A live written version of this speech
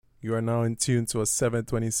You are now in tune to a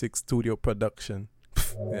 726 studio production.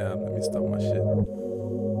 Yeah, let me stop my shit.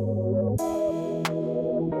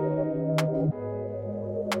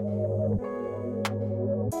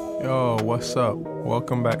 Yo, what's up?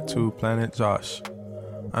 Welcome back to Planet Josh.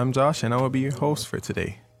 I'm Josh and I will be your host for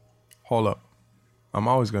today. Hold up. I'm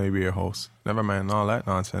always going to be your host. Never mind all that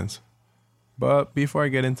nonsense. But before I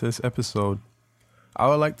get into this episode, I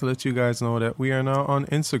would like to let you guys know that we are now on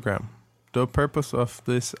Instagram. The purpose of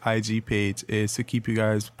this IG page is to keep you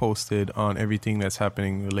guys posted on everything that's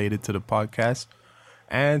happening related to the podcast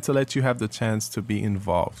and to let you have the chance to be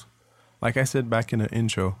involved. Like I said back in the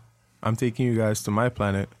intro, I'm taking you guys to my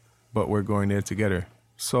planet, but we're going there together.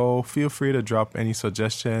 So feel free to drop any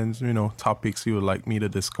suggestions, topics you would like me to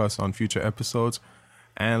discuss on future episodes,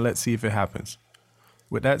 and let's see if it happens.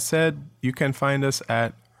 With that said, you can find us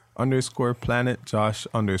at _planetjosh_.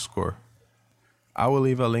 I will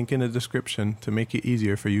leave a link in the description to make it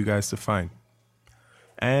easier for you guys to find.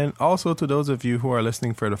 And also to those of you who are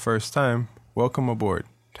listening for the first time, welcome aboard.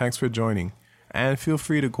 Thanks for joining. And feel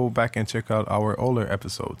free to go back and check out our older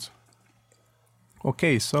episodes.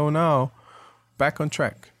 Okay, so now, back on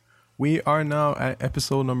track. We are now at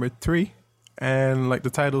episode number 3. And like the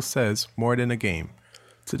title says, more than a game.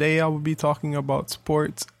 Today I will be talking about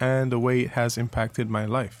sports and the way it has impacted my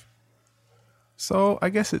life. So I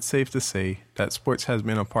guess it's safe to say that sports has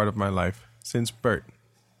been a part of my life since birth,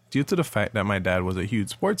 due to the fact that my dad was a huge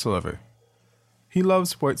sports lover. He loved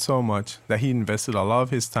sports so much that he invested a lot of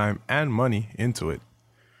his time and money into it.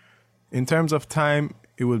 In terms of time,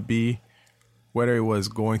 it would be whether it was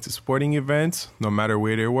going to sporting events, no matter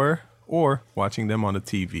where they were, or watching them on the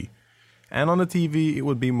TV. And on the TV, it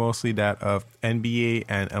would be mostly that of NBA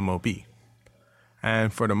and MLB.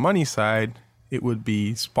 And for the money side, it would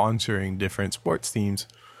be sponsoring different sports teams,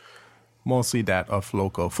 mostly that of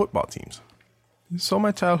local football teams. So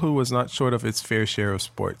my childhood was not short of its fair share of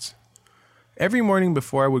sports. Every morning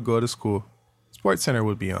before I would go to school, SportsCenter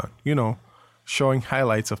would be on, showing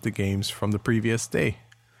highlights of the games from the previous day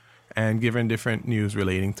and giving different news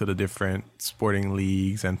relating to the different sporting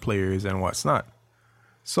leagues and players and what's not.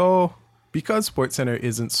 So because SportsCenter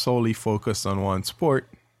isn't solely focused on one sport,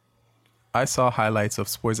 I saw highlights of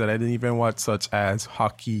sports that I didn't even watch, such as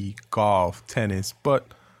hockey, golf, tennis,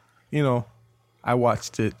 but, I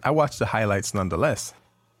watched it. I watched the highlights nonetheless.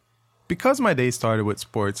 Because my day started with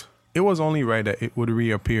sports, it was only right that it would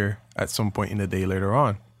reappear at some point in the day later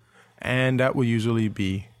on. And that would usually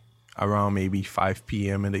be around maybe 5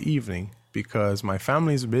 p.m. in the evening, because my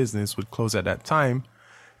family's business would close at that time,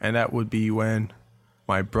 and that would be when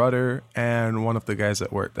my brother and one of the guys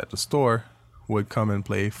that worked at the store would come and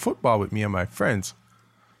play football with me and my friends.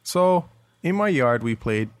 So in my yard, we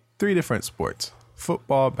played 3 different sports: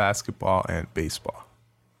 football, basketball, and baseball.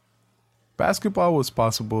 Basketball was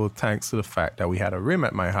possible thanks to the fact that we had a rim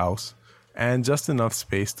at my house and just enough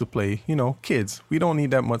space to play, kids. We don't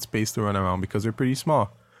need that much space to run around because we're pretty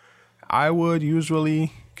small. I would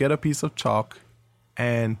usually get a piece of chalk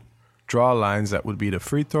and draw lines that would be the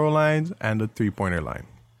free throw lines and the 3-pointer line.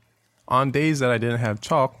 On days that I didn't have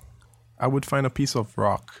chalk, I would find a piece of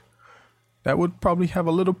rock that would probably have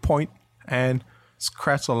a little point and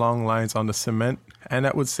scratch along lines on the cement, and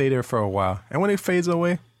that would stay there for a while. And when it fades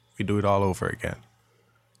away, we do it all over again.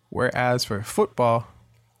 Whereas for football,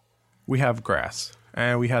 we have grass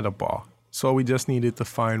and we had a ball. So we just needed to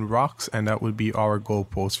find rocks, and that would be our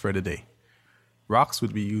goalpost for the day. Rocks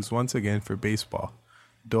would be used once again for baseball.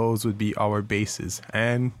 Those would be our bases,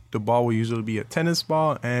 and the ball would usually be a tennis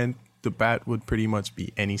ball, and the bat would pretty much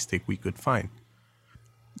be any stick we could find.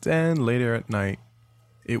 Then later at night,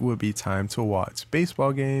 it would be time to watch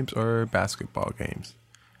baseball games or basketball games.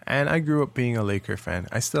 And I grew up being a Laker fan.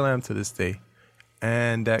 I still am to this day.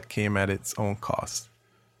 And that came at its own cost.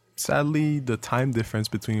 Sadly, the time difference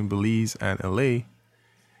between Belize and LA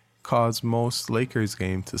caused most Lakers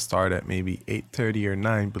games to start at maybe 8:30 or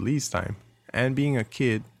 9 Belize time. And being a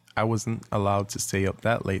kid, I wasn't allowed to stay up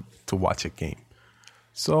that late to watch a game.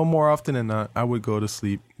 So more often than not, I would go to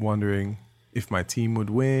sleep wondering if my team would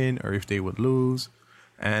win or if they would lose.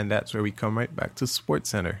 And that's where we come right back to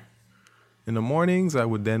SportsCenter. In the mornings, I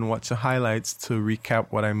would then watch the highlights to recap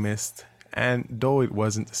what I missed. And though it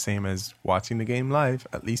wasn't the same as watching the game live,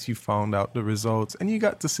 at least you found out the results and you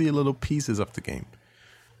got to see little pieces of the game.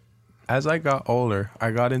 As I got older,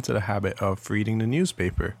 I got into the habit of reading the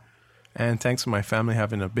newspaper. And thanks to my family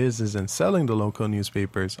having a business and selling the local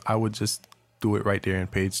newspapers, I would just do it right there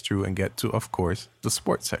and page through and get to, of course, the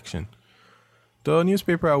sports section. The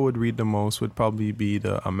newspaper I would read the most would probably be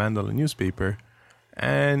the Amandala newspaper,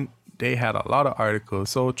 and they had a lot of articles,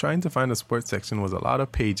 so trying to find the sports section was a lot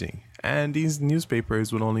of paging, And these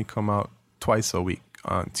newspapers would only come out twice a week,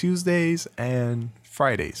 on Tuesdays and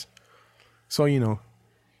Fridays. So, you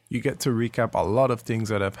get to recap a lot of things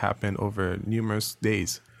that have happened over numerous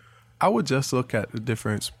days. I would just look at the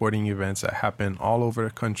different sporting events that happen all over the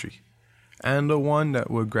country. And the one that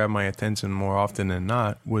would grab my attention more often than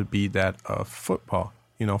not would be that of football,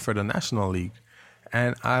 for the National League.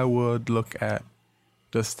 And I would look at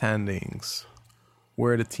the standings,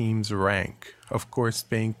 where the teams rank, of course,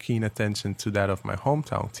 paying keen attention to that of my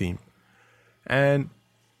hometown team. And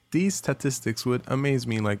these statistics would amaze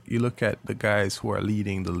me. Like, you look at the guys who are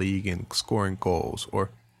leading the league in scoring goals, or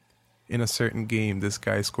in a certain game, this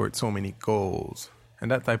guy scored so many goals, and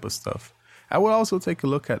that type of stuff. I would also take a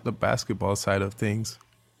look at the basketball side of things.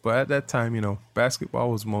 But at that time,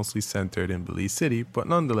 basketball was mostly centered in Belize City, but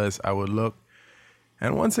nonetheless, I would look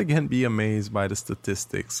and once again be amazed by the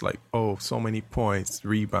statistics, like, oh, so many points,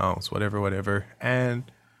 rebounds, whatever.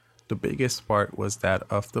 And the biggest part was that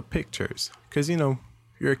of the pictures. Because,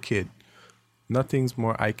 you're a kid. Nothing's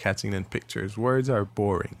more eye-catching than pictures. Words are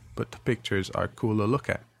boring, but the pictures are cool to look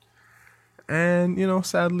at. And,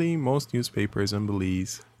 sadly, most newspapers in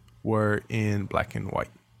Belize were in black and white,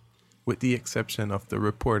 with the exception of the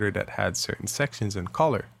reporter that had certain sections in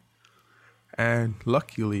color. And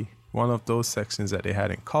luckily, one of those sections that they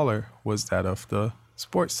had in color was that of the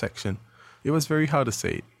sports section. It was very, how to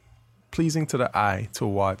say it, pleasing to the eye to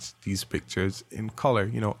watch these pictures in color,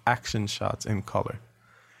 action shots in color.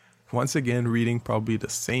 Once again, reading probably the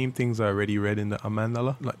same things I already read in the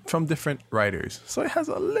Amandala, like from different writers. So it has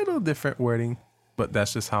a little different wording, but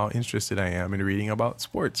that's just how interested I am in reading about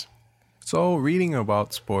sports. So reading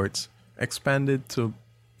about sports expanded to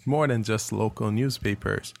more than just local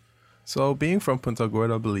newspapers. So being from Punta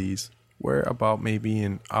Gorda, Belize, we're about maybe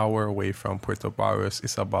an hour away from Puerto Barrios,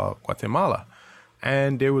 Isabel, Guatemala.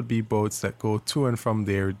 And there would be boats that go to and from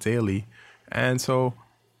there daily. And so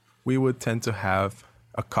we would tend to have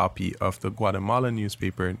a copy of the Guatemalan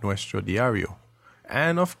newspaper, Nuestro Diario.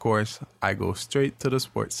 And of course, I go straight to the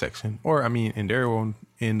sports section, or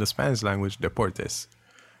in the Spanish language, Deportes.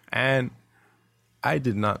 And I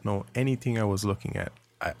did not know anything I was looking at.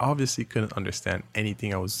 I obviously couldn't understand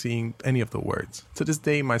anything I was seeing, any of the words. To this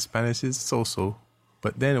day, my Spanish is so-so,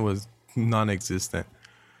 but then it was non-existent.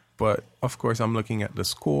 But of course, I'm looking at the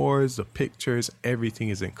scores, the pictures, everything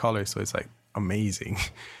is in color, so it's like amazing.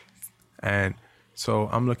 And so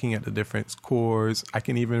I'm looking at the different scores. I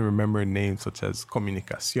can even remember names such as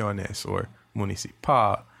Comunicaciones or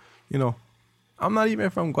Municipal. I'm not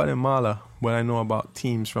even from Guatemala, but I know about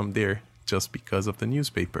teams from there just because of the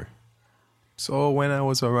newspaper. So when I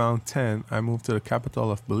was around 10, I moved to the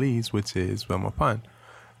capital of Belize, which is Belmopan.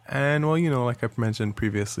 And like I've mentioned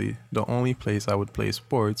previously, the only place I would play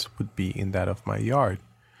sports would be in that of my yard.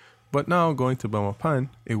 But now going to Belmopan,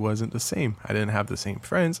 it wasn't the same. I didn't have the same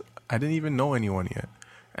friends. I didn't even know anyone yet.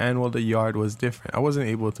 And the yard was different. I wasn't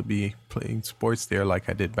able to be playing sports there like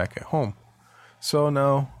I did back at home. So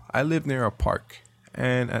now I live near a park.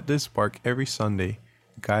 And at this park, every Sunday,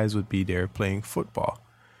 guys would be there playing football.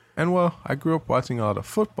 And I grew up watching a lot of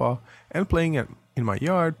football and playing it in my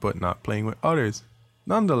yard, but not playing with others.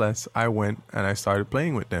 Nonetheless, I went and I started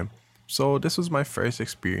playing with them. So this was my first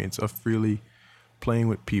experience of really playing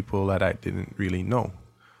with people that I didn't really know.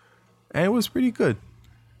 And it was pretty good.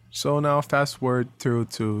 So now fast forward through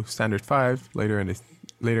to Standard 5, later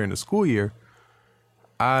in the school year,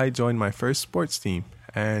 I joined my first sports team.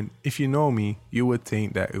 And if you know me, you would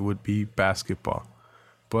think that it would be basketball.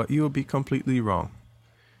 But you would be completely wrong.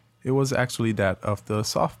 It was actually that of the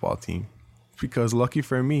softball team. Because lucky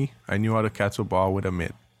for me, I knew how to catch a ball with a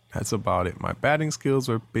mitt. That's about it. My batting skills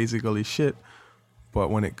were basically shit.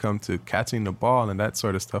 But when it come to catching the ball and that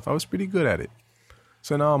sort of stuff, I was pretty good at it.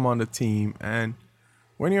 So now I'm on the team. And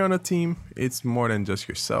when you're on a team, it's more than just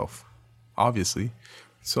yourself, obviously.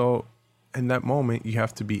 So in that moment, you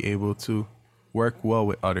have to be able to work well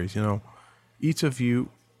with others. Each of you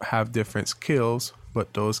have different skills,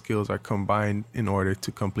 but those skills are combined in order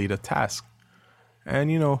to complete a task.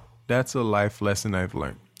 And that's a life lesson I've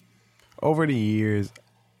learned. Over the years,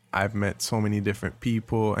 I've met so many different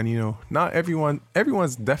people, and not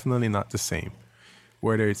everyone's definitely not the same,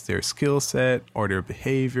 whether it's their skill set or their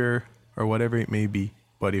behavior or whatever it may be.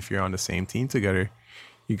 But if you're on the same team together,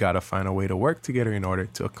 you got to find a way to work together in order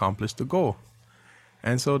to accomplish the goal.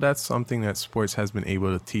 And so that's something that sports has been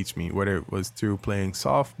able to teach me, whether it was through playing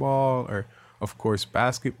softball or, of course,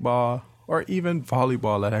 basketball or even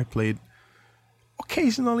volleyball that I played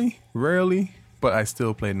occasionally, rarely, but I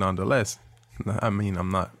still played nonetheless.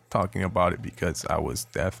 I'm not talking about it because I was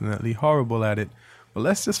definitely horrible at it, but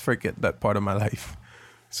let's just forget that part of my life.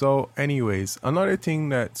 So, anyways, another thing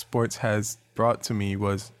that sports has brought to me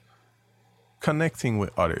was connecting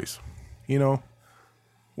with others. You know,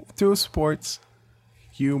 through sports,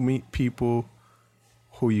 you meet people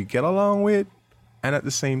who you get along with, and at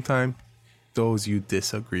the same time, those you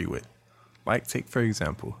disagree with. Like, take for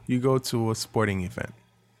example, you go to a sporting event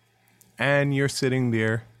and you're sitting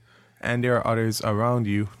there, and there are others around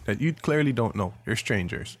you that you clearly don't know. They're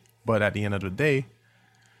strangers. But at the end of the day,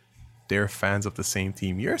 they're fans of the same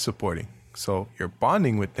team you're supporting. So you're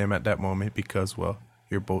bonding with them at that moment because, well,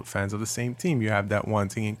 you're both fans of the same team. You have that one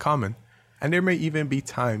thing in common. And there may even be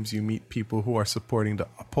times you meet people who are supporting the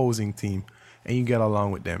opposing team and you get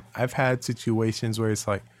along with them. I've had situations where it's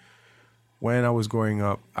like, when I was growing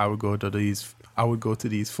up, I would go to these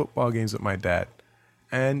football games with my dad,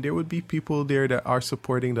 and there would be people there that are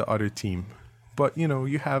supporting the other team. But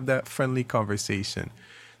you have that friendly conversation,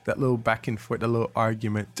 that little back and forth, that little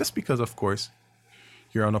argument, just because, of course,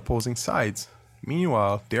 you're on opposing sides.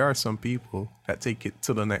 Meanwhile, there are some people that take it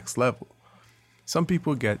to the next level. Some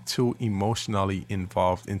people get too emotionally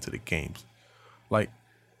involved into the games. Like,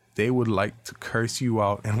 they would like to curse you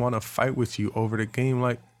out and want to fight with you over the game.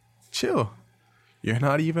 Like, chill. You're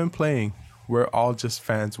not even playing. We're all just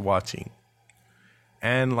fans watching.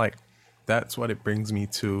 And like, that's what it brings me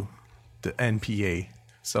to the NBA.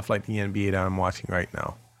 Stuff like the NBA that I'm watching right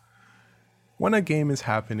now. When a game is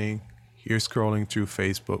happening, you're scrolling through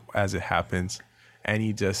Facebook as it happens, and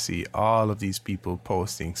you just see all of these people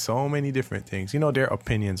posting so many different things. Their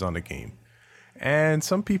opinions on the game. And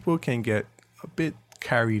some people can get a bit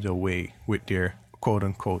carried away with their quote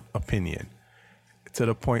unquote opinion, to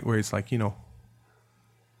the point where it's like,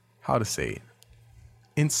 how to say it,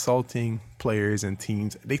 insulting players and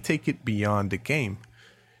teams. They take it beyond the game.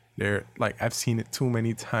 They're like, I've seen it too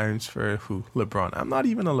many times for LeBron. I'm not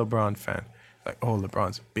even a LeBron fan. Like, oh,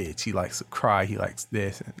 LeBron's a bitch. He likes to cry. He likes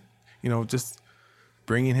this. And, just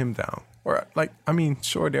bringing him down. Or like,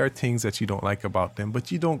 sure, there are things that you don't like about them,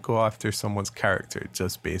 but you don't go after someone's character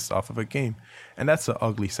just based off of a game. And that's the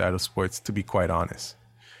ugly side of sports, to be quite honest.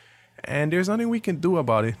 And there's nothing we can do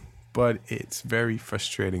about it, but it's very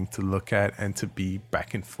frustrating to look at and to be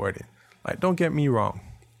back and forth in. Like, don't get me wrong.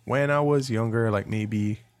 When I was younger, like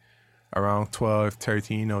maybe around 12,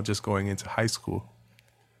 13, just going into high school,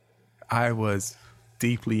 I was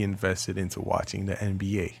deeply invested into watching the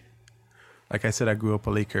NBA. Like I said, I grew up a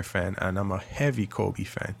Laker fan, and I'm a heavy Kobe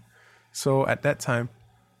fan. So at that time,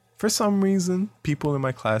 for some reason, people in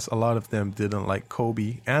my class, a lot of them didn't like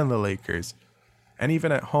Kobe and the Lakers. And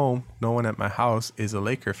even at home, no one at my house is a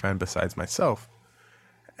Laker fan besides myself.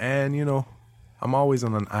 And, I'm always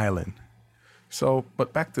on an island. So,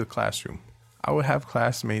 but back to the classroom. I would have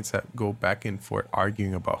classmates that go back and forth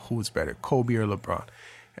arguing about who's better, Kobe or LeBron.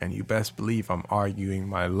 And you best believe I'm arguing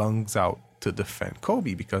my lungs out to defend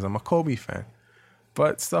Kobe because I'm a Kobe fan.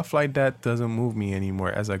 But stuff like that doesn't move me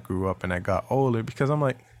anymore as I grew up and I got older, because I'm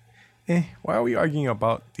like, why are we arguing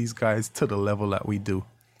about these guys to the level that we do?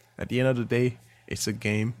 At the end of the day, it's a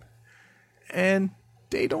game, and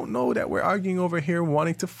they don't know that we're arguing over here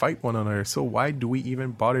wanting to fight one another. So why do we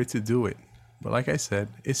even bother to do it? But like I said,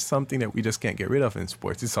 it's something that we just can't get rid of in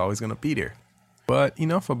sports. It's always going to be there. But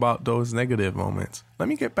enough about those negative moments. Let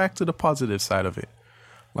me get back to the positive side of it.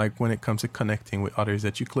 Like when it comes to connecting with others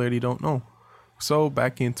that you clearly don't know. So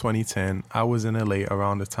back in 2010, I was in LA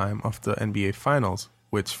around the time of the NBA Finals,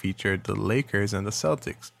 which featured the Lakers and the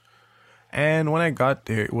Celtics. And when I got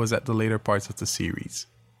there, it was at the later parts of the series.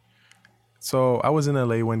 So I was in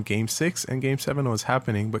LA when Game 6 and Game 7 was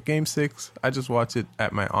happening. But Game 6, I just watched it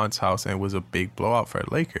at my aunt's house, and it was a big blowout for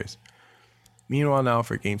the Lakers. Meanwhile, now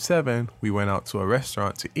for Game 7, we went out to a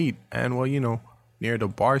restaurant to eat. And well, near the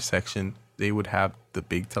bar section, they would have the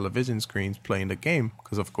big television screens playing the game.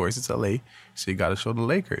 Because of course it's LA, so you got to show the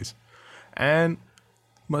Lakers. And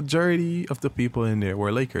majority of the people in there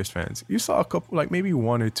were Lakers fans. You saw a couple, like maybe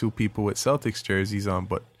one or two people with Celtics jerseys on,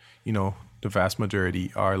 but the vast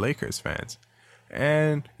majority are Lakers fans.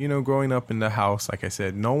 And growing up in the house, like I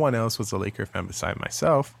said, no one else was a Laker fan beside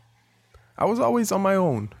myself. I was always on my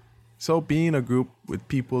own. So being a group with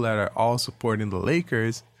people that are all supporting the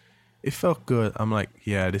Lakers, it felt good. I'm like,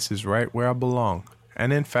 yeah, this is right where I belong.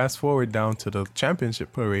 And then fast forward down to the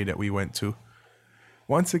championship parade that we went to.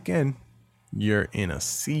 Once again, you're in a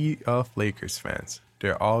sea of Lakers fans.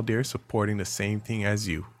 They're all there supporting the same thing as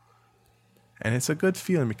you. And it's a good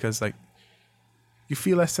feeling because like you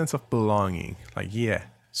feel a sense of belonging. Like, yeah.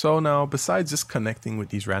 So now, besides just connecting with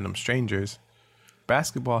these random strangers,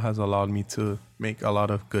 basketball has allowed me to make a lot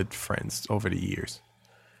of good friends over the years.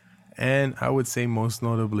 And I would say most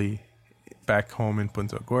notably back home in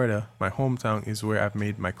Punta Gorda, my hometown, is where I've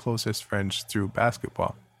made my closest friends through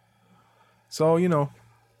basketball. So,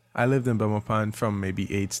 I lived in Belmopan from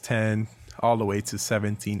maybe age 10 all the way to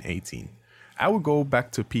 17, 18. I would go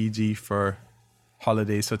back to PG for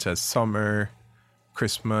holidays such as summer,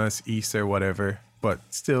 Christmas, Easter, whatever, but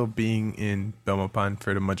still being in Belmopan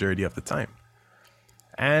for the majority of the time.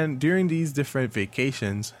 And during these different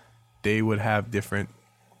vacations, they would have different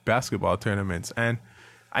basketball tournaments. And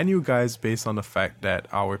I knew guys based on the fact that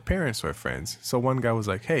our parents were friends. So one guy was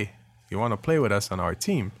like, hey, you want to play with us on our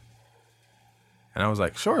team? And I was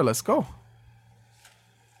like, sure, let's go.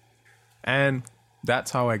 And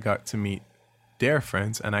that's how I got to meet their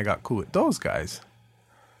friends, and I got cool with those guys.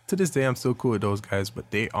 To this day, I'm still cool with those guys,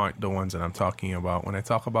 but they aren't the ones that I'm talking about when I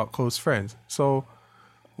talk about close friends. So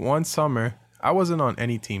one summer, I wasn't on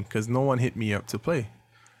any team because no one hit me up to play.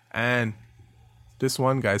 And this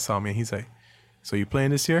one guy saw me and he's like, so you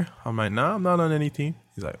playing this year? I'm like, nah, I'm not on any team.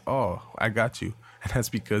 He's like, oh, I got you. And that's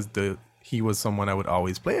because he was someone I would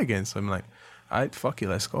always play against. So I'm like, all right, fuck it,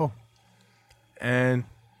 let's go. And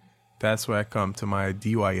that's where I come to my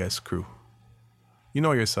DYS crew. You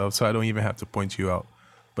know yourself, so I don't even have to point you out.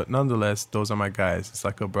 But nonetheless, those are my guys. It's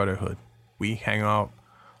like a brotherhood. We hang out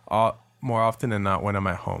more often than not when I'm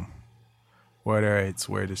at home. Whether it's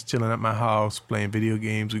we're just chilling at my house, playing video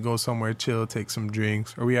games, we go somewhere chill, take some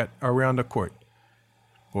drinks, or we're on the court.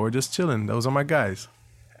 Or just chilling. Those are my guys.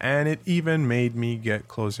 And it even made me get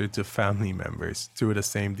closer to family members through the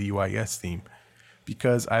same DYS team.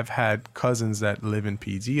 Because I've had cousins that live in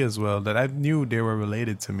PG as well that I knew they were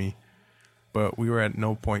related to me, but we were at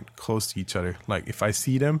no point close to each other. Like if I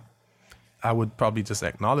see them, I would probably just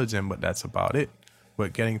acknowledge them, but that's about it.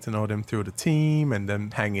 But getting to know them through the team and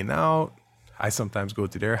them hanging out, I sometimes go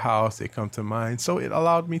to their house, they come to mine. So it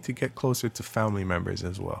allowed me to get closer to family members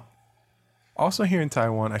as well. Also here in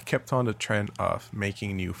Taiwan, I kept on the trend of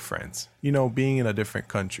making new friends. Being in a different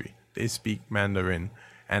country, they speak Mandarin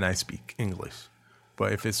and I speak English.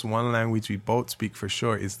 But if it's one language we both speak for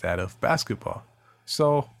sure, is that of basketball.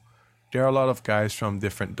 So there are a lot of guys from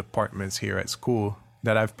different departments here at school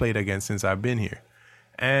that I've played against since I've been here.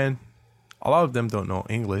 And a lot of them don't know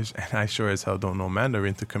English, and I sure as hell don't know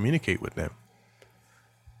Mandarin to communicate with them.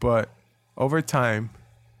 But over time,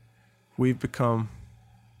 we've become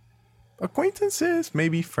acquaintances,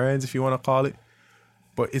 maybe friends if you want to call it.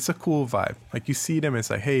 But it's a cool vibe. Like you see them, it's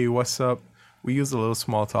like, hey, what's up? We use a little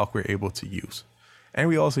small talk we're able to use. And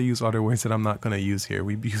we also use other words that I'm not going to use here.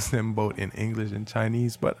 We use them both in English and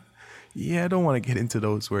Chinese, but yeah, I don't want to get into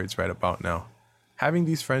those words right about now. Having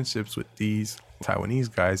these friendships with these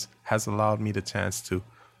Taiwanese guys has allowed me the chance to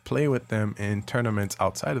play with them in tournaments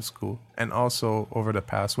outside of school. And also over the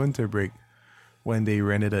past winter break, when they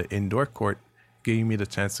rented an indoor court, gave me the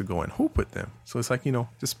chance to go and hoop with them. So it's like,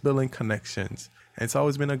 just building connections. And it's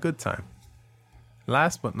always been a good time.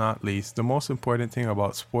 Last but not least, the most important thing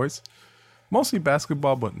about sports, mostly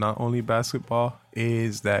basketball, but not only basketball,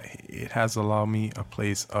 is that it has allowed me a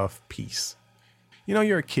place of peace.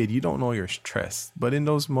 You're a kid, you don't know you're stressed, but in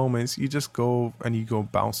those moments, you just go and you go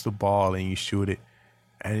bounce the ball and you shoot it,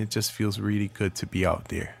 and it just feels really good to be out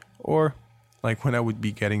there. Or like when I would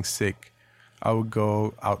be getting sick, I would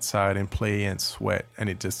go outside and play and sweat, and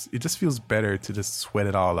it just feels better to just sweat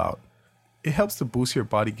it all out. It helps to boost your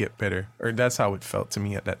body get better, or that's how it felt to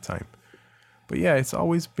me at that time. But yeah, it's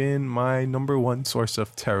always been my number one source of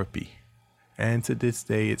therapy. And to this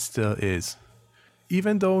day, it still is.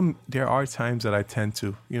 Even though there are times that I tend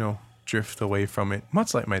to, drift away from it,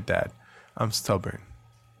 much like my dad, I'm stubborn.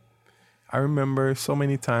 I remember so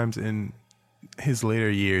many times in his later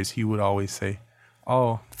years, he would always say,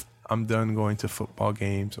 oh, I'm done going to football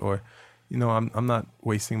games, or, I'm not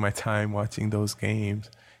wasting my time watching those games.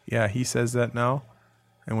 Yeah, he says that now.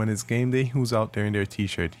 And when it's game day, who's out there in their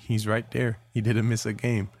t-shirt? He's right there. He didn't miss a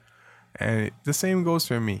game. And the same goes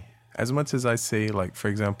for me. As much as I say, like, for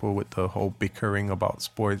example, with the whole bickering about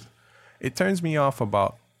sports, it turns me off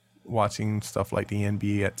about watching stuff like the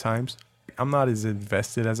NBA at times. I'm not as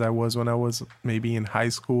invested as I was when I was maybe in high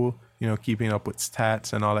school, keeping up with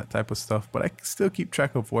stats and all that type of stuff. But I still keep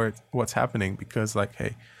track of what's happening because, like,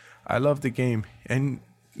 hey, I love the game. And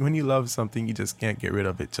when you love something, you just can't get rid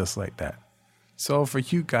of it just like that. So for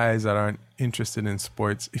you guys that aren't interested in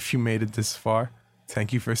sports, if you made it this far,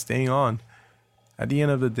 thank you for staying on. At the end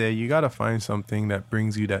of the day, you got to find something that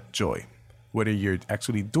brings you that joy. Whether you're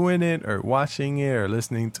actually doing it or watching it or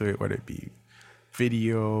listening to it, whether it be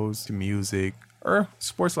videos, music, or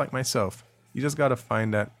sports like myself. You just got to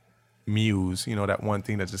find that muse, that one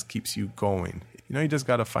thing that just keeps you going. You just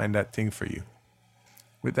got to find that thing for you.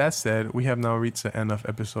 With that said, we have now reached the end of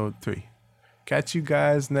episode 3. Catch you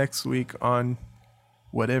guys next week on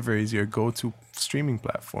whatever is your go-to streaming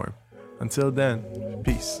platform. Until then,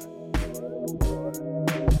 peace.